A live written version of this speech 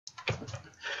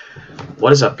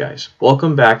What is up, guys?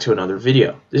 Welcome back to another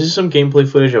video. This is some gameplay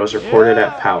footage that was recorded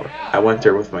at Power. I went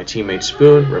there with my teammate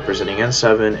Spoon, representing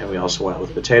N7, and we also went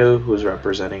with Potato, who is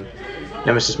representing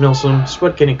Nemesis Milsim,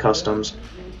 spudcannoncustoms,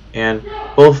 and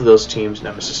both of those teams,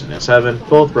 Nemesis and N7,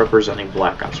 both representing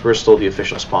Black Ops Bristol, the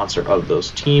official sponsor of those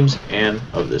teams and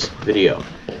of this video.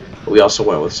 We also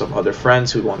went with some other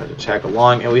friends who wanted to tag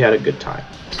along, and we had a good time.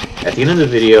 At the end of the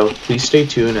video, please stay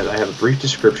tuned as I have a brief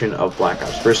description of Black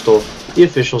Ops Bristol, the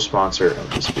official sponsor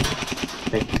of this video.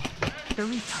 Thank you.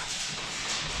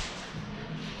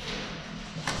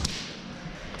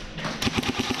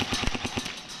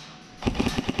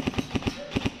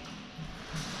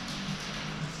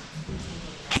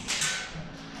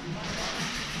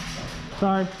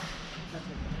 Sorry.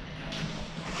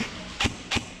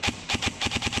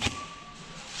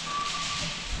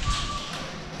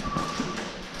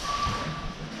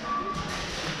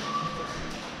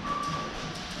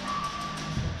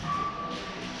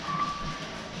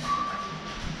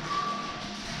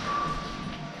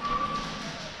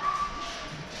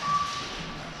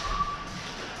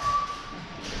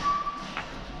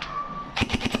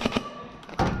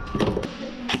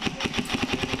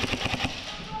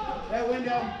 That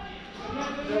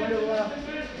window left.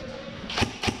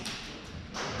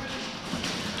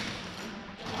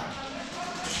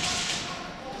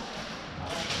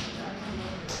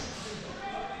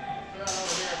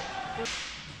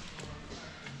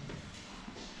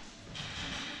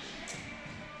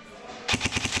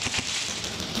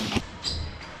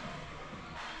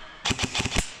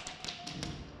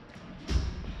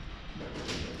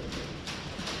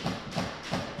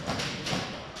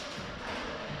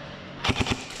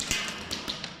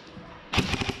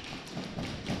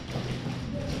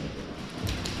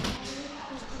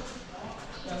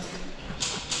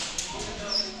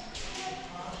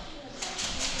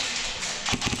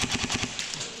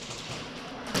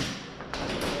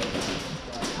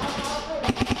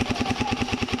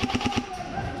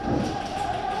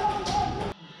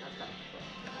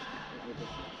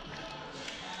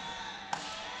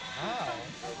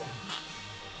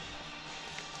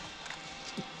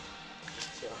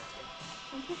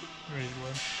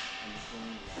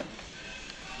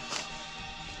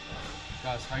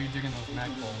 Guys, how are you digging those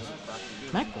mag balls?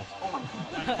 Mag balls? Oh my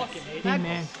god. Hey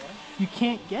man, you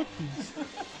can't get these.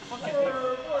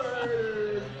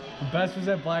 The best was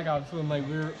at Black Ops when like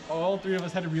all three of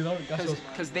us had to reload.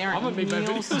 Because they aren't. I'm gonna make my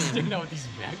video sticking out with these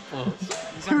mag balls.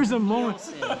 There was a moment.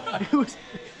 It was.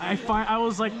 I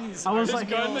was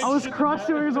cross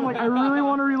to ears. I'm like, I really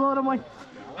want to reload. I'm like,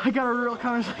 I got a real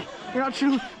comment. Like, you're not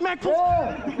shooting mag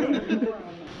balls.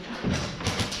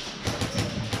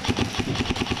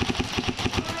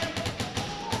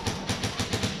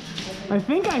 I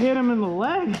think I hit him in the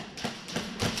leg.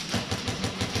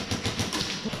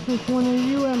 Which one are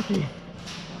you empty?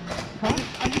 Huh?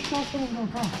 I just saw someone go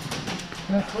across.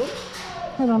 That's cool?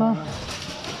 I don't know.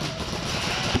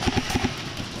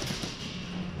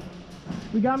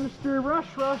 We got Mr. Rush.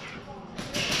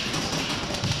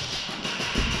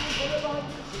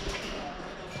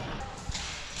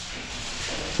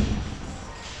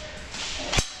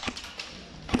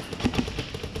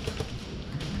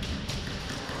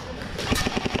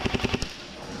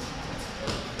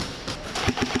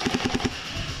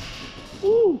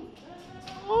 Ooh!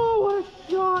 Oh, what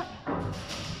a shot!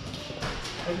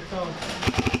 Where's the phone?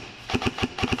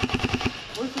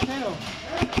 Where's the potato?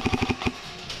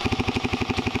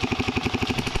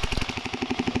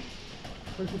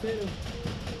 Where's the potato?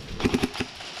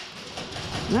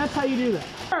 And that's how you do that.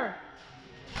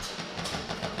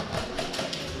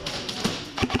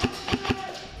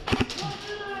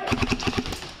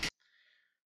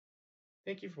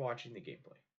 Thank you for watching the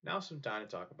gameplay. Now some time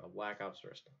to talk about Black Ops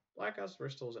Bristol. Black Ops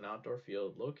Bristol is an outdoor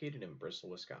field located in Bristol,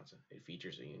 Wisconsin. It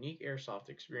features a unique airsoft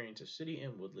experience of city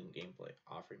and woodland gameplay,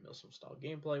 offering Milsim-style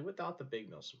gameplay without the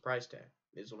big Milsim price tag.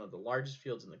 It is one of the largest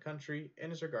fields in the country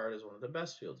and is regarded as one of the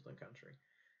best fields in the country.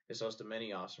 It's hosted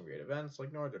many awesome great events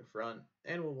like Northern Front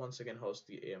and will once again host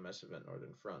the AMS event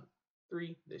Northern Front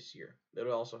 3 this year. It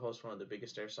will also host one of the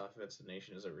biggest airsoft events the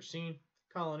nation has ever seen,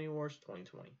 Colony Wars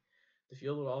 2020. The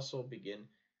field will also begin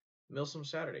Milsim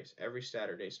Saturdays. Every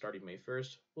Saturday starting May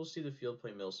 1st, we'll see the field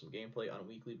play Milsim gameplay on a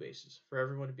weekly basis for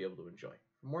everyone to be able to enjoy.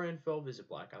 For more info, visit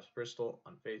Black Ops Bristol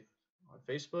on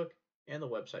Facebook and the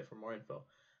website for more info.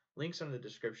 Links are in the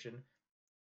description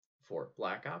for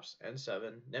Black Ops,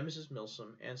 N7, Nemesis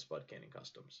Milsim, and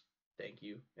spudcannoncustoms. Thank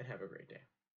you and have a great day.